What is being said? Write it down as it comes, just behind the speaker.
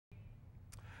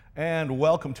And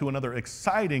welcome to another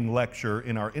exciting lecture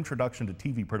in our Introduction to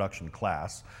TV Production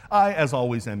class. I, as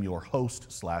always, am your host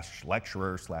slash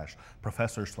lecturer slash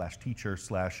professor slash teacher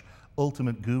slash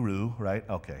ultimate guru, right?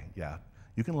 Okay, yeah.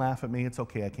 You can laugh at me. It's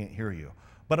okay. I can't hear you.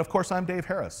 But of course, I'm Dave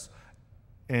Harris.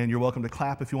 And you're welcome to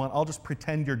clap if you want. I'll just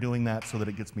pretend you're doing that so that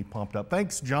it gets me pumped up.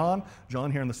 Thanks, John.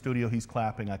 John here in the studio, he's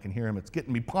clapping. I can hear him. It's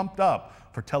getting me pumped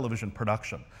up for television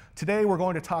production. Today we're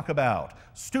going to talk about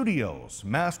studios,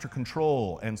 master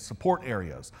control, and support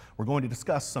areas. We're going to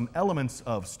discuss some elements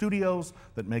of studios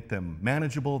that make them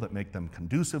manageable, that make them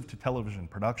conducive to television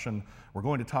production. We're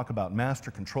going to talk about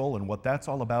master control and what that's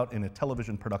all about in a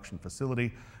television production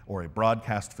facility or a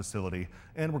broadcast facility.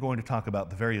 And we're going to talk about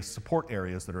the various support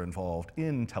areas that are involved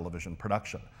in television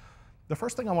production. The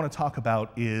first thing I want to talk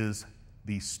about is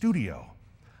the studio.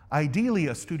 Ideally,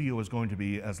 a studio is going to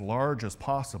be as large as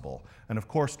possible. And of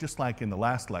course, just like in the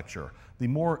last lecture, the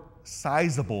more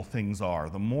sizable things are,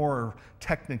 the more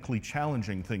technically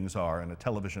challenging things are in a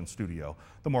television studio,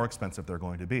 the more expensive they're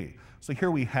going to be. So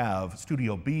here we have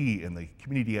Studio B in the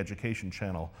Community Education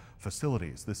Channel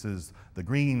facilities. This is the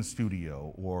Green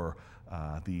Studio or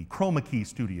the Chroma Key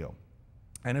Studio.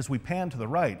 And as we pan to the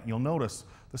right, you'll notice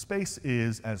the space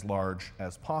is as large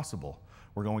as possible.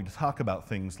 We're going to talk about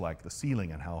things like the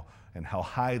ceiling and how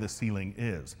high the ceiling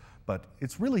is. But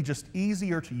it's really just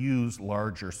easier to use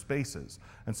larger spaces.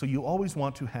 And so you always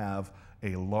want to have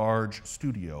a large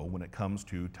studio when it comes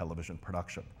to television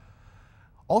production.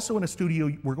 Also in a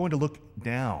studio, we're going to look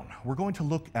down. We're going to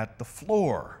look at the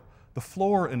floor. The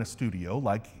floor in a studio,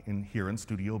 like here in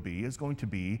Studio B, is going to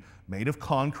be made of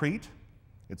concrete.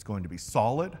 It's going to be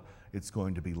solid. It's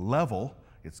going to be level.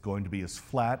 It's going to be as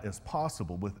flat as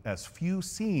possible with as few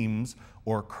seams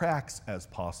or cracks as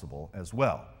possible as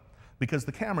well. Because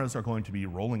the cameras are going to be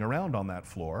rolling around on that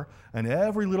floor, and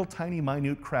every little tiny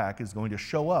minute crack is going to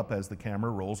show up as the camera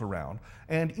rolls around,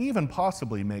 and even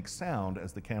possibly make sound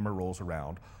as the camera rolls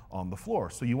around on the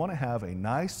floor. So you want to have a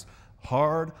nice,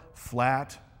 hard,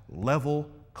 flat, level,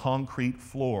 concrete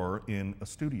floor in a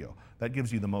studio. That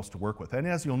gives you the most to work with. And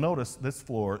as you'll notice, this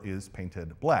floor is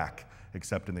painted black,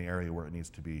 except in the area where it needs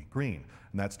to be green.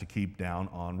 And that's to keep down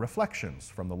on reflections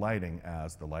from the lighting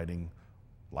as the lighting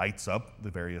lights up the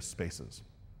various spaces.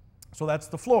 So that's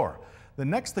the floor. The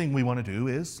next thing we want to do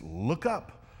is look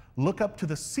up. Look up to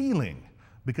the ceiling,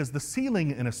 because the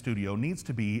ceiling in a studio needs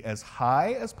to be as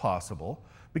high as possible,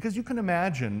 because you can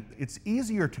imagine it's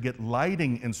easier to get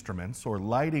lighting instruments or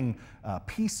lighting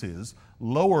pieces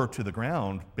lower to the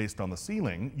ground based on the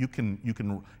ceiling. You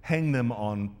can hang them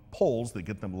on poles that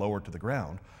get them lower to the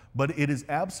ground, but it is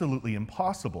absolutely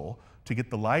impossible to get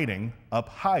the lighting up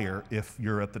higher if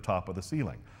you're at the top of the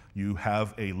ceiling. You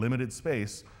have a limited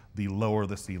space the lower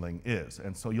the ceiling is,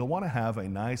 and so you'll want to have a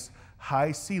nice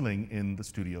high ceiling in the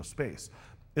studio space.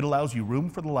 It allows you room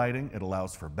for the lighting. It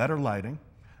allows for better lighting.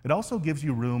 It also gives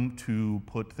you room to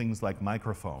put things like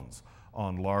microphones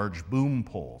on large boom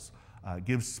poles. It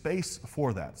gives space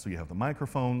for that. So you have the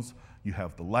microphones, you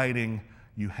have the lighting,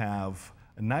 you have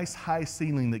a nice high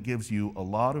ceiling that gives you a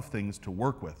lot of things to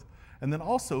work with. And then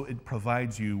also it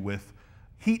provides you with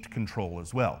heat control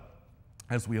as well.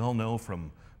 As we all know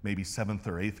from maybe 7th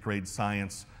or 8th grade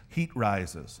science, heat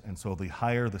rises. And so the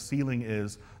higher the ceiling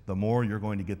is, the more you're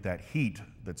going to get that heat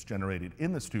that's generated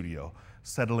in the studio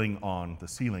settling on the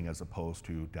ceiling as opposed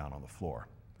to down on the floor.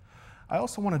 I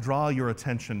also want to draw your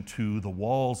attention to the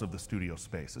walls of the studio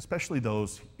space, especially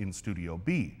those in Studio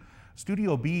B.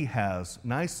 Studio B has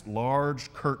nice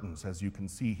large curtains, as you can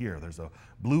see here. There's a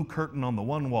blue curtain on the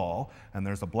one wall, and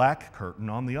there's a black curtain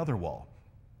on the other wall.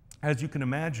 As you can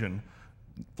imagine,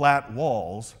 flat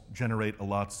walls generate a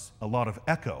lot of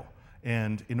echo.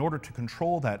 And in order to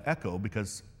control that echo,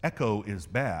 because echo is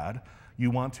bad, you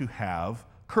want to have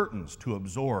curtains to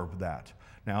absorb that.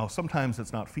 Now, sometimes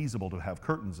it's not feasible to have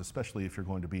curtains, especially if you're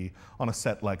going to be on a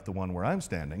set like the one where I'm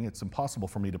standing. It's impossible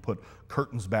for me to put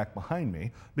curtains back behind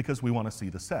me because we want to see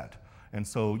the set. And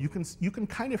so you can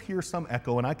kind of hear some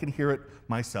echo, and I can hear it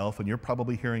myself, and you're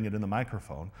probably hearing it in the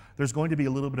microphone. There's going to be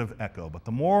a little bit of echo, but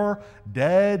the more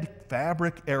dead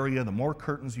fabric area, the more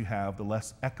curtains you have, the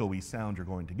less echoey sound you're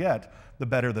going to get, the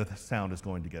better the sound is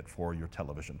going to get for your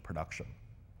television production.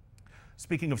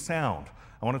 Speaking of sound,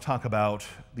 I want to talk about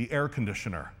the air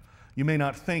conditioner. You may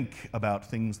not think about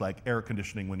things like air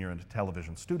conditioning when you're in a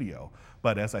television studio,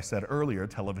 but as I said earlier,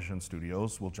 television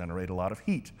studios will generate a lot of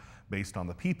heat based on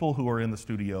the people who are in the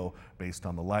studio, based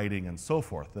on the lighting and so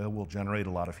forth. That will generate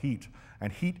a lot of heat.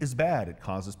 And heat is bad. It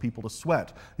causes people to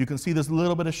sweat. You can see this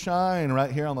little bit of shine right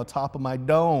here on the top of my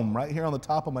dome, right here on the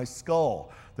top of my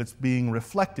skull, that's being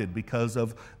reflected because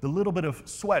of the little bit of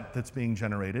sweat that's being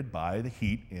generated by the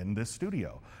heat in this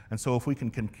studio. And so if we can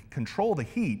control the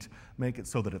heat, make it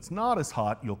so that it's not as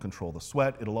hot, you'll control the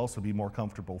sweat. It'll also be more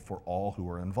comfortable for all who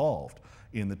are involved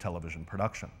in the television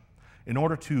production. In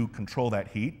order to control that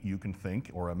heat, you can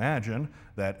think or imagine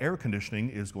that air conditioning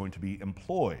is going to be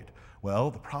employed.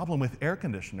 Well, the problem with air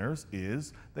conditioners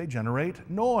is they generate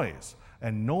noise,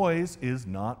 and noise is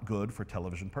not good for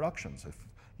television productions. If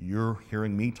you're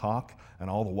hearing me talk and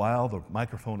all the while the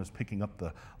microphone is picking up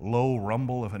the low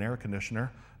rumble of an air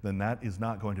conditioner, then that is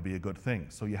not going to be a good thing.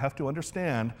 So you have to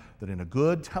understand that in a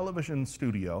good television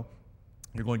studio,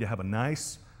 you're going to have a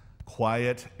nice,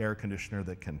 quiet air conditioner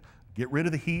that can get rid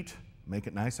of the heat, make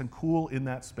it nice and cool in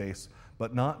that space,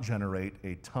 but not generate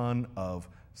a ton of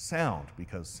sound,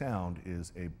 because sound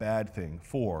is a bad thing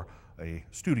for a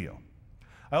studio.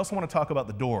 I also want to talk about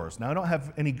the doors. Now, I don't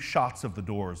have any shots of the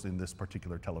doors in this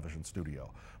particular television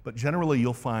studio, but generally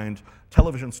you'll find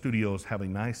television studios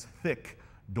having nice, thick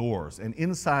doors, and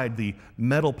inside the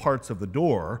metal parts of the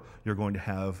door, you're going to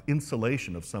have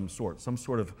insulation of some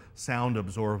sort of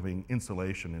sound-absorbing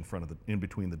insulation in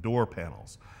between the door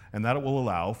panels, and that will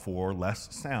allow for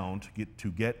less sound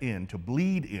to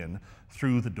bleed in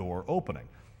through the door opening.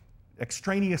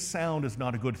 Extraneous sound is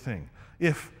not a good thing.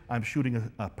 If I'm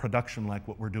shooting a production like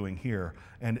what we're doing here,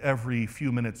 and every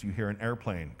few minutes you hear an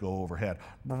airplane go overhead,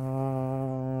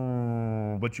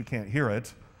 but you can't hear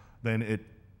it, then it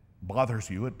bothers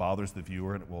you, it bothers the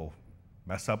viewer, and it will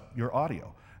mess up your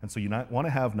audio. And so you want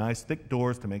to have nice thick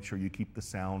doors to make sure you keep the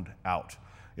sound out.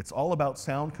 It's all about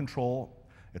sound control,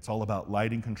 it's all about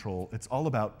lighting control, it's all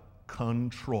about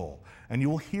control. And you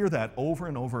will hear that over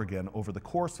and over again over the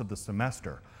course of the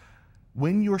semester.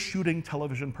 When you're shooting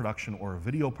television production or a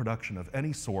video production of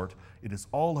any sort, it is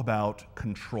all about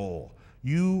control.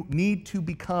 You need to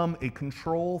become a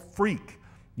control freak.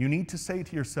 You need to say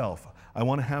to yourself, I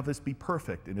want to have this be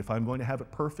perfect, and if I'm going to have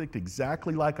it perfect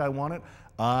exactly like I want it,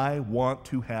 I want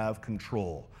to have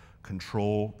control.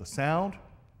 Control the sound,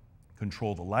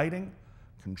 control the lighting,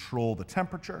 control the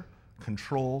temperature,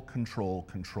 control, control,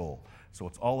 control. So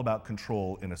it's all about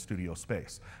control in a studio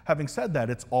space. Having said that,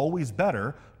 it's always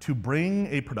better to bring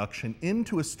a production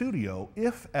into a studio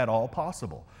if at all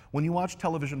possible. When you watch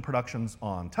television productions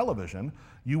on television,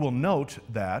 you will note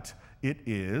that it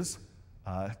is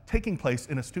taking place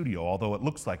in a studio, although it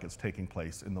looks like it's taking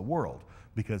place in the world,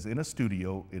 because in a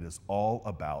studio, it is all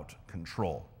about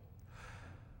control.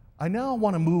 I now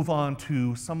want to move on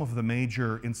to some of the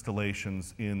major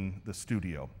installations in the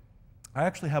studio. I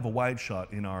actually have a wide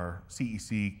shot in our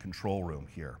CEC control room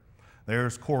here.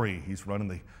 There's Corey, he's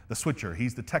running the switcher.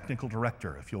 He's the technical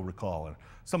director, if you'll recall. And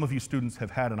some of you students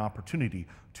have had an opportunity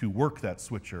to work that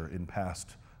switcher in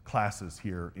past classes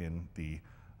here in the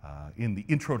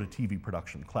Intro to TV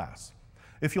Production class.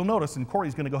 If you'll notice, and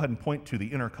Corey's going to go ahead and point to the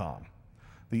intercom.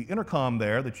 The intercom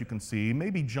there that you can see,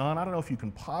 maybe John, I don't know if you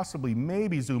can possibly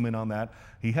maybe zoom in on that.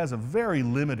 He has a very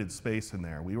limited space in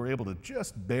there. We were able to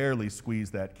just barely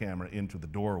squeeze that camera into the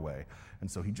doorway,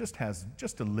 and so he just has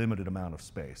just a limited amount of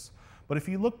space. But if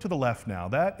you look to the left now,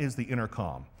 that is the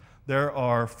intercom. There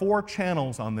are 4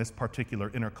 channels on this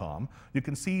particular intercom. You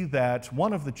can see that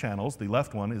one of the channels, the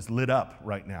left one, is lit up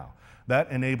right now. That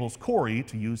enables Corey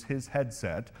to use his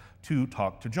headset to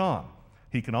talk to John.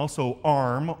 He can also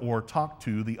arm or talk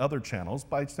to the other channels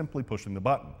by simply pushing the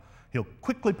button. He'll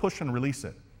quickly push and release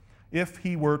it. If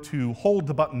he were to hold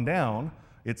the button down,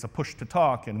 it's a push to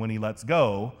talk, and when he lets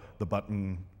go, the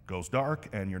button goes dark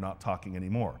and you're not talking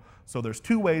anymore. So there's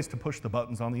 2 ways to push the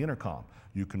buttons on the intercom.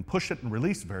 You can push it and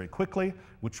release very quickly,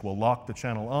 which will lock the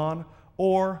channel on,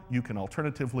 or you can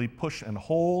alternatively push and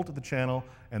hold the channel,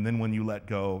 and then when you let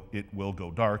go, it will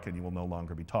go dark and you will no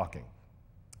longer be talking.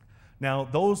 Now,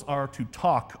 those are to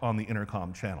talk on the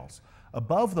intercom channels.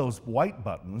 Above those white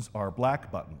buttons are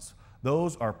black buttons.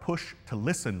 Those are push to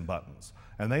listen buttons,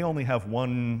 and they only have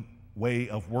one way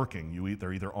of working.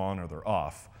 They're either on or they're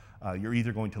off. You're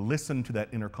either going to listen to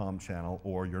that intercom channel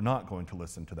or you're not going to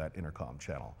listen to that intercom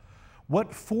channel.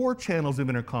 What 4 channels of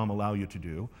intercom allow you to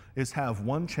do is have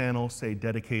one channel, say,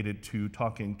 dedicated to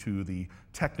talking to the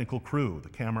technical crew, the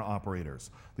camera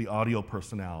operators, the audio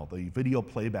personnel, the video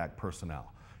playback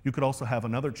personnel. You could also have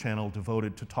another channel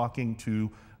devoted to talking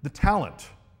to the talent.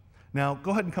 Now,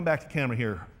 go ahead and come back to camera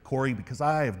here, Corey, because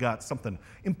I have got something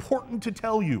important to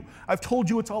tell you. I've told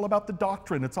you it's all about the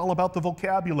doctrine, it's all about the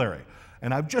vocabulary,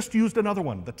 and I've just used another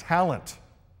one, the talent.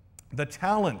 The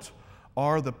talent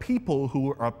are the people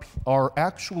who are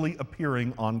actually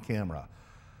appearing on camera.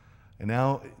 And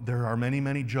now there are many,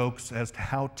 many jokes as to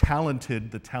how talented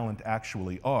the talent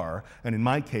actually are. And in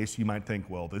my case, you might think,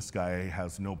 well, this guy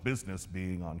has no business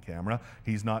being on camera.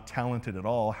 He's not talented at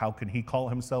all. How can he call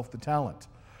himself the talent?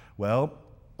 Well,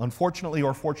 unfortunately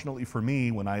or fortunately for me,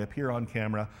 when I appear on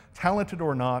camera, talented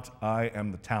or not, I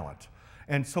am the talent.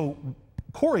 And so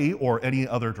Corey, or any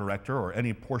other director, or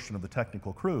any portion of the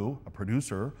technical crew, a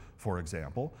producer, for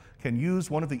example, can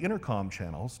use one of the intercom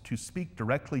channels to speak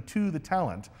directly to the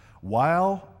talent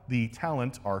while the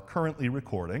talent are currently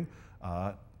recording,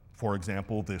 for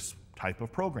example, this type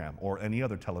of program or any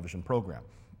other television program.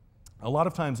 A lot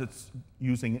of times it's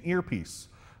using an earpiece,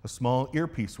 a small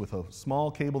earpiece with a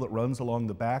small cable that runs along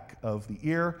the back of the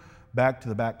ear, back to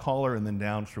the back collar, and then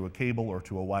down through a cable or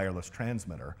to a wireless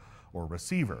transmitter or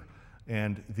receiver.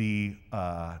 And the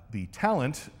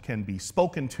talent can be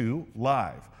spoken to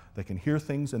live. They can hear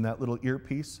things in that little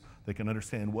earpiece. They can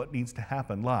understand what needs to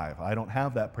happen live. I don't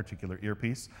have that particular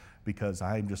earpiece because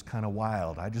I'm just kind of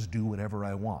wild. I just do whatever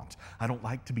I want. I don't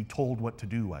like to be told what to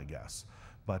do, I guess.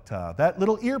 But that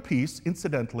little earpiece,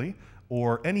 incidentally,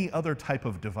 or any other type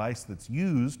of device that's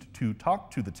used to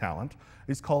talk to the talent,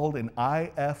 is called an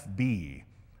IFB.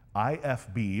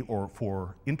 IFB, or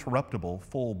for interruptible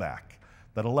fullback,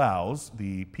 that allows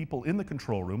the people in the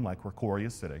control room, like where Corey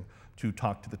is sitting, to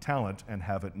talk to the talent and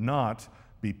have it not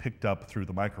be picked up through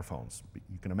the microphones.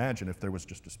 You can imagine if there was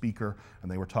just a speaker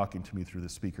and they were talking to me through the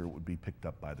speaker, it would be picked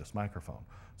up by this microphone.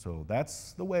 So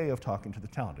that's the way of talking to the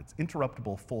talent. It's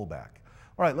interruptible fullback.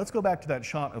 All right, let's go back to that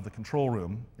shot of the control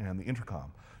room and the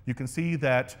intercom. You can see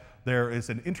that there is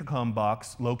an intercom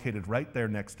box located right there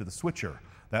next to the switcher.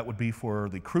 That would be for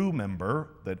the crew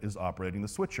member that is operating the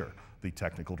switcher, the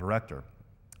technical director.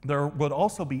 There would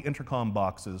also be intercom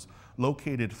boxes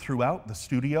located throughout the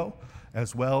studio,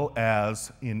 as well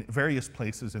as in various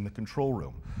places in the control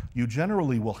room. You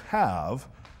generally will have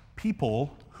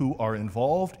people who are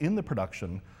involved in the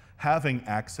production having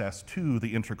access to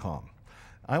the intercom.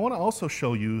 I want to also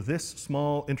show you this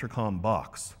small intercom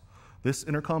box. This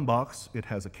intercom box, it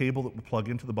has a cable that will plug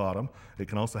into the bottom. It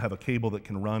can also have a cable that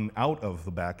can run out of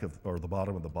the back of, or the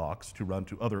bottom of the box to run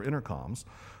to other intercoms.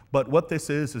 But what this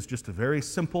is just a very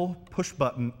simple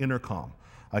push-button intercom.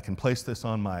 I can place this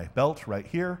on my belt right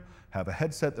here, have a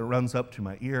headset that runs up to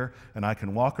my ear, and I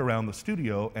can walk around the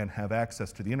studio and have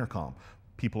access to the intercom.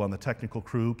 People on the technical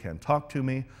crew can talk to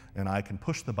me, and I can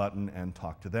push the button and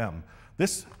talk to them.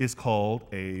 This is called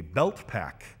a belt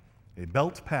pack. A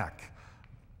belt pack.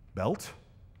 Belt,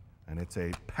 and it's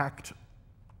a packed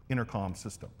intercom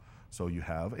system. So you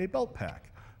have a belt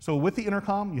pack. So with the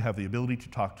intercom, you have the ability to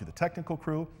talk to the technical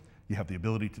crew. You have the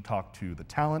ability to talk to the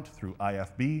talent through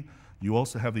IFB. You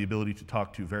also have the ability to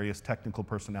talk to various technical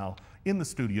personnel in the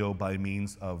studio by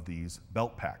means of these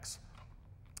belt packs.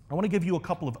 I want to give you a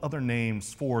couple of other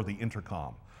names for the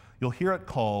intercom. You'll hear it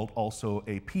called also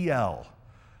a PL.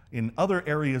 In other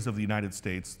areas of the United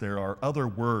States, there are other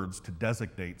words to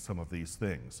designate some of these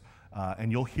things.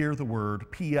 And you'll hear the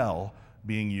word PL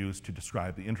being used to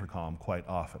describe the intercom quite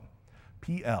often.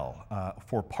 PL,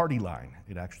 for party line.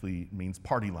 It actually means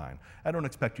party line. I don't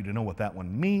expect you to know what that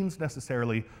one means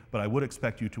necessarily, but I would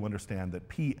expect you to understand that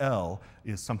PL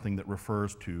is something that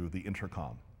refers to the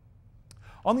intercom.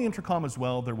 On the intercom as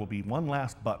well, there will be one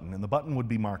last button, and the button would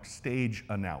be marked Stage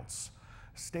Announce.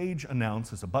 Stage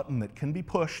Announce is a button that can be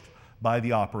pushed by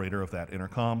the operator of that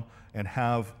intercom and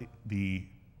have the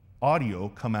audio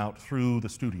come out through the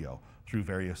studio,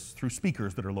 through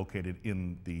speakers that are located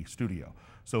in the studio.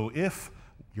 So if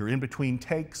you're in between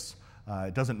takes,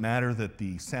 it doesn't matter that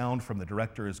the sound from the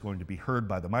director is going to be heard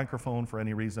by the microphone for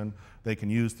any reason. They can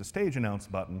use the Stage Announce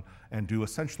button and do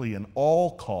essentially an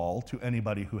all call to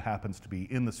anybody who happens to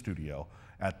be in the studio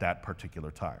at that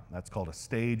particular time. That's called a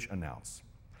Stage Announce.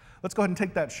 Let's go ahead and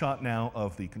take that shot now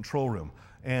of the control room.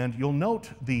 And you'll note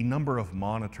the number of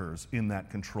monitors in that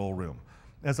control room.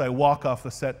 As I walk off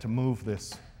the set to move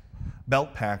this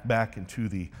belt pack back into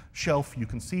the shelf, you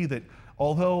can see that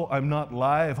although I'm not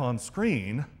live on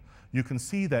screen, you can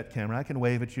see that camera. I can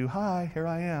wave at you. Hi, here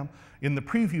I am. In the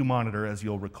preview monitor, as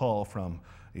you'll recall from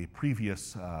a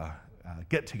previous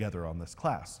get-together on this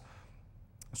class.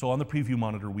 So on the preview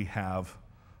monitor, we have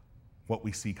what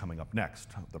we see coming up next.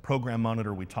 The program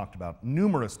monitor we talked about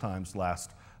numerous times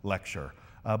last lecture.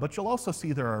 But you'll also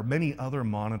see there are many other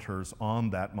monitors on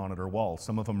that monitor wall.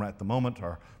 Some of them at the moment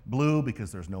are blue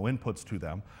because there's no inputs to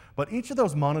them. But each of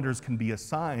those monitors can be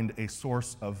assigned a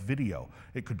source of video.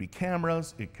 It could be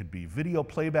cameras, it could be video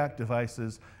playback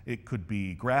devices, it could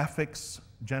be graphics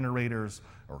generators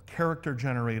or character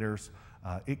generators.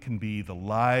 It can be the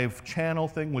live channel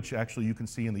thing, which actually you can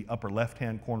see in the upper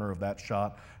left-hand corner of that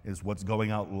shot is what's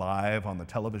going out live on the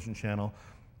television channel.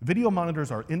 Video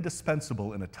monitors are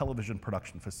indispensable in a television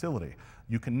production facility.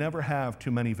 You can never have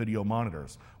too many video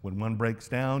monitors. When one breaks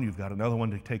down, you've got another one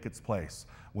to take its place.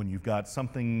 When you've got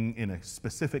something in a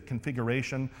specific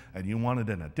configuration and you want it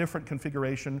in a different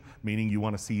configuration, meaning you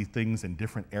want to see things in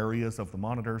different areas of the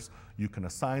monitors, you can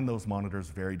assign those monitors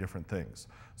very different things.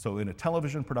 So in a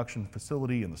television production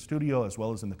facility, in the studio, as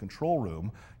well as in the control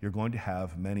room, you're going to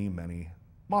have many, many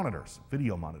monitors,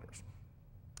 video monitors.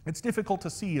 It's difficult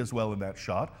to see as well in that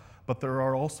shot, but there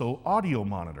are also audio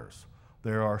monitors.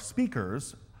 There are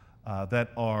speakers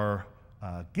that are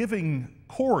giving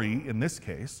Corey, in this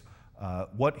case,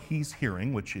 what he's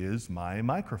hearing, which is my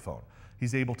microphone.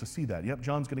 He's able to see that. Yep,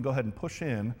 John's going to go ahead and push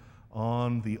in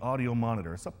on the audio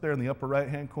monitor. It's up there in the upper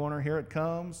right-hand corner. Here it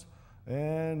comes,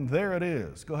 and there it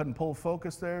is. Go ahead and pull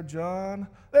focus there, John.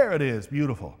 There it is.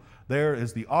 Beautiful. There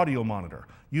is the audio monitor.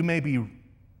 You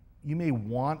may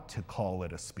want to call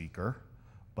it a speaker,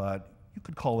 but you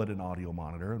could call it an audio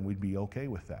monitor and we'd be okay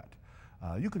with that.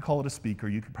 You could call it a speaker,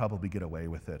 you could probably get away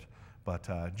with it, but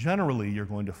generally you're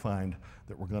going to find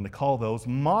that we're going to call those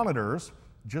monitors.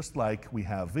 Just like we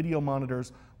have video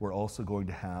monitors, we're also going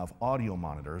to have audio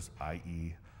monitors,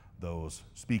 i.e. those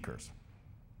speakers.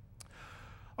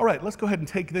 All right, let's go ahead and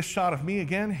take this shot of me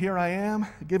again. Here I am,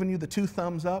 giving you the 2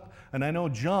 thumbs up. And I know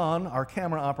John, our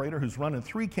camera operator, who's running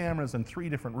 3 cameras in 3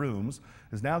 different rooms,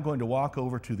 is now going to walk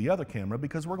over to the other camera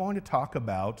because we're going to talk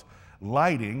about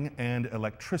lighting and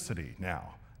electricity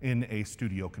now in a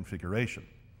studio configuration.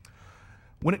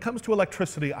 When it comes to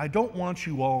electricity, I don't want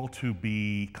you all to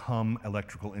become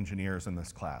electrical engineers in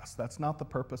this class. That's not the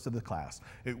purpose of the class.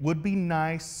 It would be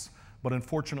nice, but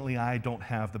unfortunately I don't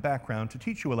have the background to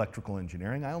teach you electrical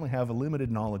engineering. I only have a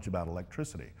limited knowledge about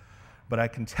electricity. But I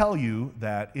can tell you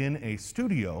that in a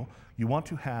studio, you want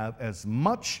to have as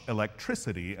much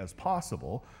electricity as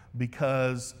possible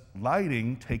because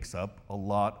lighting takes up a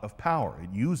lot of power.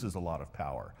 It uses a lot of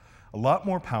power. A lot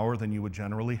more power than you would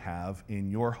generally have in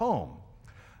your home.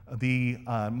 The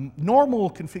normal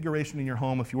configuration in your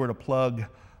home, if you were to plug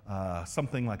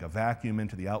something like a vacuum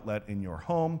into the outlet in your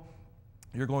home,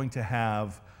 you're going to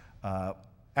have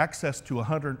access to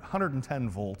 110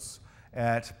 volts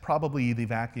at probably, the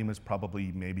vacuum is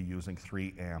probably maybe using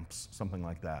 3 amps, something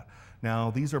like that.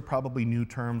 Now, these are probably new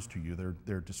terms to you.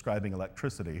 They're describing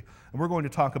electricity, and we're going to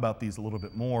talk about these a little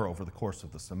bit more over the course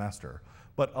of the semester.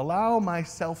 But allow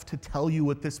myself to tell you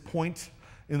at this point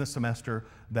in the semester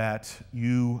that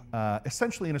you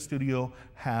essentially in a studio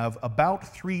have about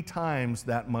 3 times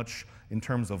that much in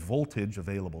terms of voltage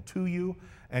available to you,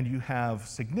 and you have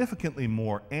significantly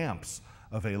more amps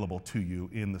available to you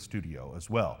in the studio as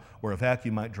well. Where a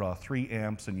vacuum might draw 3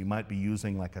 amps and you might be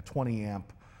using like a 20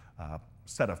 amp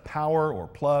set of power or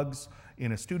plugs,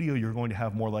 in a studio you're going to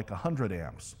have more like 100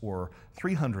 amps or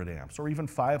 300 amps or even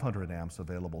 500 amps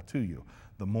available to you.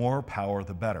 The more power,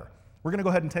 the better. We're going to go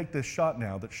ahead and take this shot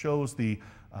now that shows the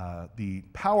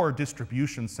power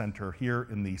distribution center here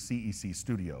in the CEC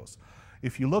studios.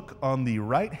 If you look on the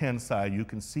right-hand side, you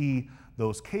can see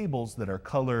those cables that are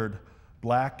colored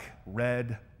black,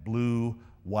 red, blue,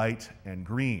 white, and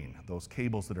green. Those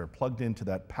cables that are plugged into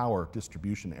that power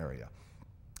distribution area.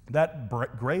 That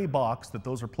gray box that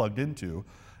those are plugged into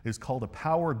is called a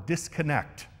power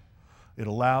disconnect. It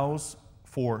allows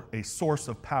for a source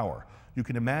of power. You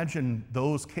can imagine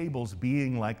those cables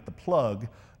being like the plug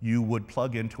you would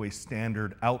plug into a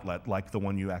standard outlet like the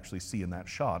one you actually see in that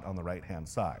shot on the right-hand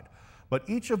side. But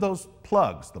each of those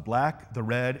plugs, the black, the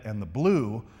red, and the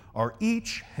blue, are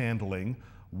each handling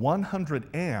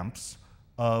 100 amps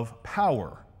of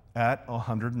power at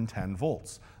 110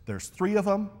 volts. There's 3 of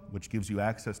them, which gives you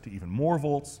access to even more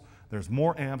volts. There's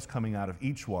more amps coming out of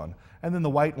each one. And then the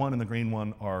white one and the green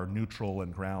one are neutral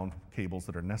and ground cables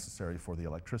that are necessary for the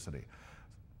electricity.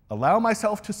 Allow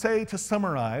myself to say, to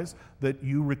summarize, that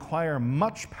you require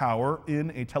much power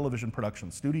in a television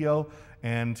production studio,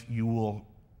 and you will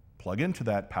plug into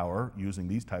that power using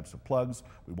these types of plugs.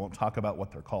 We won't talk about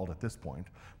what they're called at this point.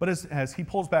 But as he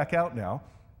pulls back out now,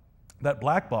 that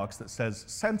black box that says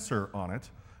sensor on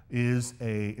it is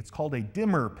it's called a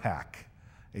dimmer pack.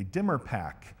 A dimmer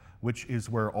pack, which is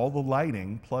where all the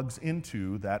lighting plugs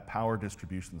into that power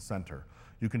distribution center.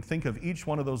 You can think of each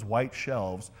one of those white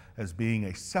shelves as being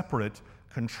a separate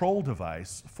control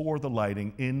device for the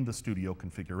lighting in the studio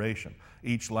configuration.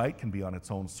 Each light can be on its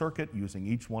own circuit using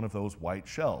each one of those white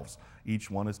shelves.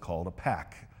 Each one is called a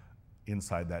pack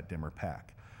inside that dimmer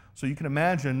pack. So you can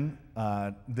imagine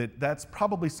that that's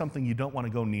probably something you don't want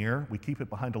to go near. We keep it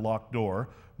behind a locked door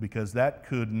because that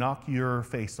could knock your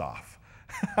face off.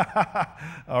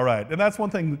 All right, and that's one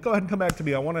thing. Go ahead and come back to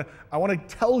me. I want to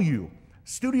tell you,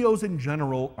 studios in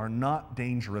general are not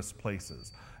dangerous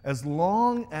places as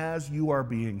long as you are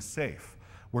being safe.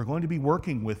 We're going to be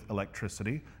working with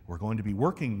electricity. We're going to be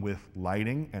working with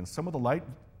lighting, and some of the light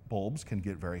bulbs can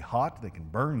get very hot. They can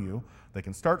burn you. They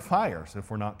can start fires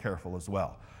if we're not careful as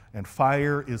well. And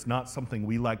fire is not something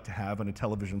we like to have in a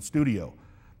television studio.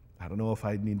 I don't know if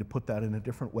I need to put that in a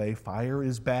different way. Fire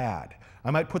is bad.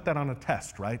 I might put that on a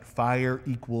test, right? Fire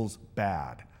equals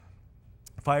bad.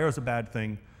 Fire is a bad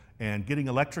thing, and getting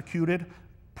electrocuted,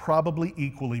 probably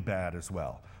equally bad as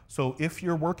well. So if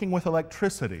you're working with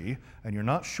electricity and you're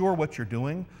not sure what you're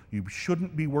doing, you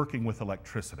shouldn't be working with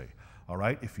electricity. All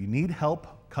right? If you need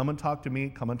help, come and talk to me,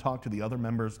 come and talk to the other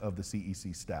members of the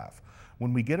CEC staff.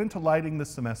 When we get into lighting this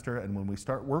semester and when we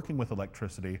start working with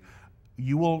electricity,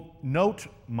 you will note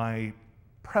my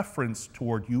preference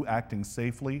toward you acting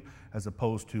safely as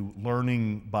opposed to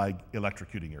learning by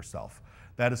electrocuting yourself.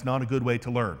 That is not a good way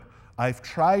to learn. I've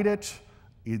tried it,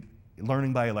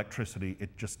 learning by electricity,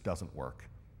 it just doesn't work.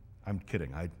 I'm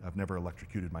kidding, I've never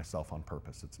electrocuted myself on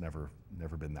purpose. It's never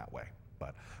been that way.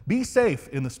 But be safe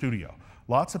in the studio.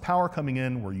 Lots of power coming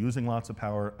in, we're using lots of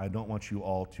power. I don't want you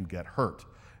all to get hurt.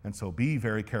 And so be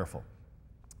very careful.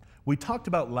 We talked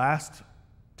about last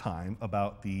time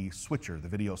about the switcher, the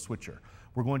video switcher.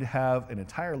 We're going to have an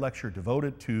entire lecture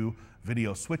devoted to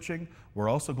video switching. We're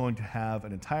also going to have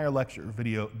an entire lecture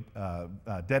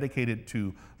dedicated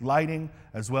to lighting,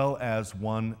 as well as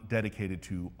one dedicated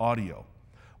to audio.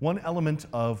 One element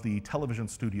of the television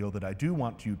studio that I do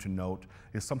want you to note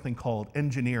is something called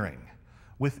engineering.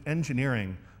 With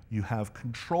engineering, you have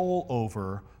control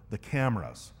over the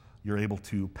cameras. You're able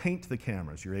to paint the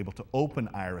cameras. You're able to open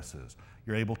irises.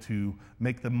 You're able to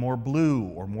make them more blue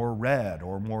or more red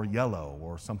or more yellow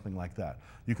or something like that.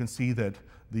 You can see that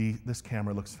this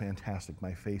camera looks fantastic.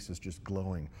 My face is just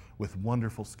glowing with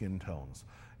wonderful skin tones.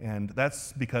 And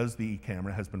that's because the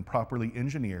camera has been properly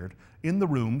engineered in the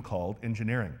room called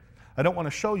engineering. I don't want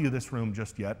to show you this room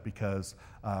just yet because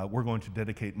we're going to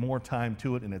dedicate more time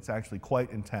to it, and it's actually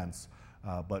quite intense.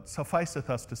 But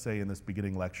sufficeth us to say in this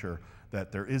beginning lecture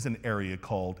that there is an area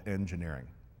called engineering.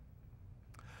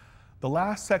 The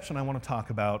last section I want to talk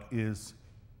about is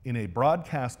in a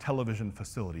broadcast television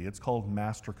facility. It's called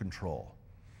master control.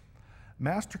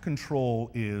 Master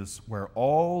control is where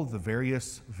all the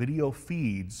various video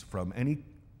feeds from any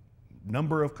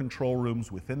number of control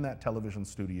rooms within that television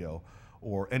studio,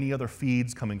 or any other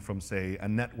feeds coming from, say, a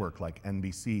network like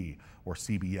NBC or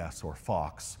CBS or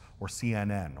Fox or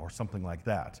CNN or something like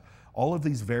that. All of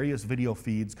these various video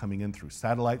feeds coming in through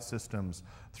satellite systems,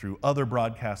 through other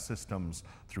broadcast systems,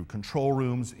 through control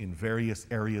rooms in various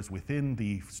areas within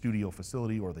the studio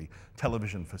facility or the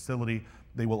television facility,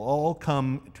 they will all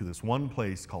come to this one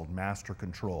place called master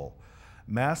control.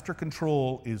 Master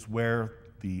control is where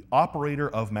the operator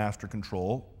of master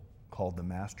control, called the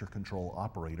master control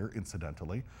operator,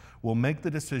 incidentally, will make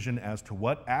the decision as to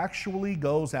what actually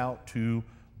goes out to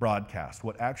broadcast,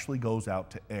 what actually goes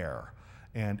out to air.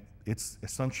 And it's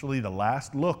essentially the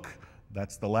last look.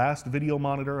 That's the last video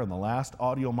monitor and the last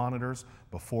audio monitors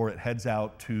before it heads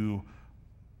out to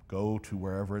go to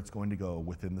wherever it's going to go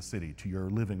within the city, to your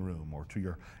living room or to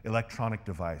your electronic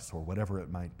device or whatever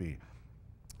it might be.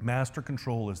 Master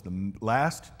control is the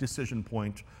last decision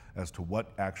point as to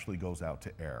what actually goes out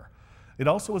to air. It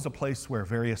also is a place where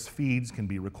various feeds can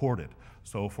be recorded.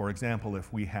 So for example,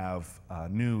 if we have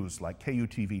news like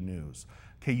KUTV News,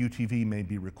 KUTV may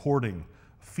be recording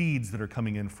feeds that are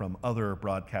coming in from other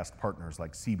broadcast partners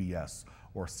like CBS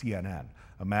or CNN.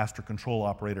 A master control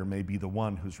operator may be the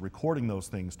one who's recording those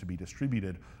things to be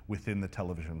distributed within the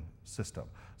television system.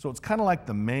 So it's kind of like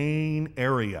the main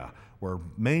area where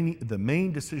the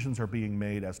main decisions are being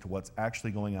made as to what's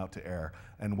actually going out to air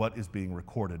and what is being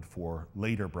recorded for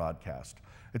later broadcast.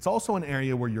 It's also an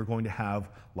area where you're going to have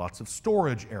lots of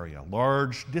storage area,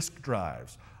 large disk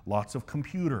drives, lots of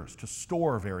computers to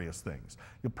store various things.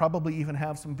 You'll probably even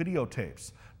have some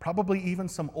videotapes, probably even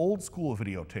some old school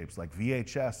videotapes like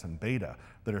VHS and Beta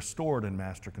that are stored in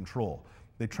master control.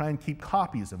 They try and keep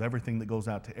copies of everything that goes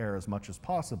out to air as much as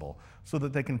possible so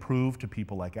that they can prove to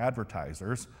people like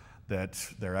advertisers that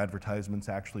their advertisements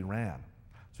actually ran.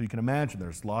 So you can imagine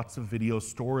there's lots of video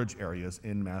storage areas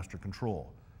in master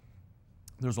control.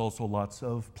 There's also lots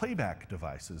of playback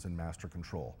devices in master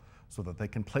control so that they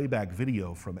can play back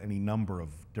video from any number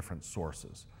of different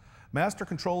sources. Master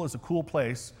control is a cool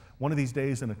place. One of these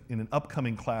days in an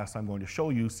upcoming class, I'm going to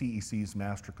show you CEC's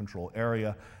master control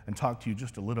area and talk to you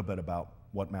just a little bit about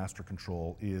what master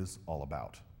control is all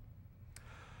about.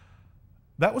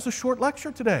 That was a short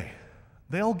lecture today.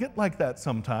 They'll get like that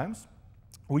sometimes.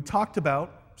 We talked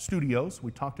about studios.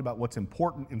 We talked about what's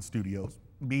important in studios,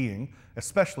 being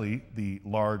especially the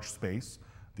large space,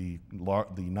 the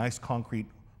nice concrete,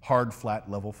 hard, flat,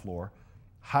 level floor,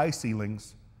 high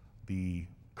ceilings, the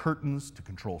curtains to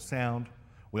control sound.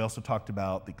 We also talked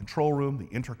about the control room, the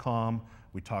intercom.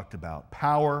 We talked about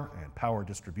power and power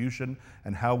distribution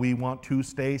and how we want to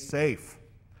stay safe.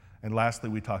 And lastly,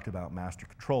 we talked about master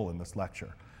control in this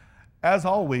lecture. As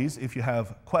always, if you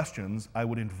have questions, I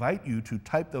would invite you to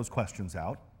type those questions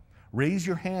out. Raise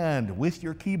your hand with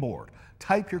your keyboard.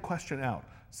 Type your question out.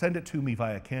 Send it to me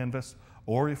via Canvas,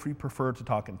 or if you prefer to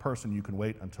talk in person, you can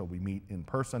wait until we meet in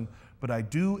person. But I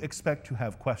do expect to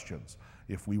have questions.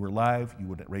 If we were live, you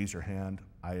would raise your hand.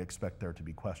 I expect there to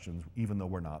be questions, even though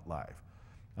we're not live.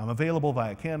 I'm available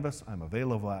via Canvas. I'm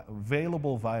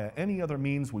available via any other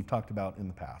means we've talked about in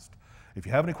the past. If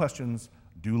you have any questions,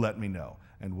 do let me know,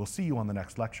 and we'll see you on the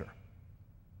next lecture.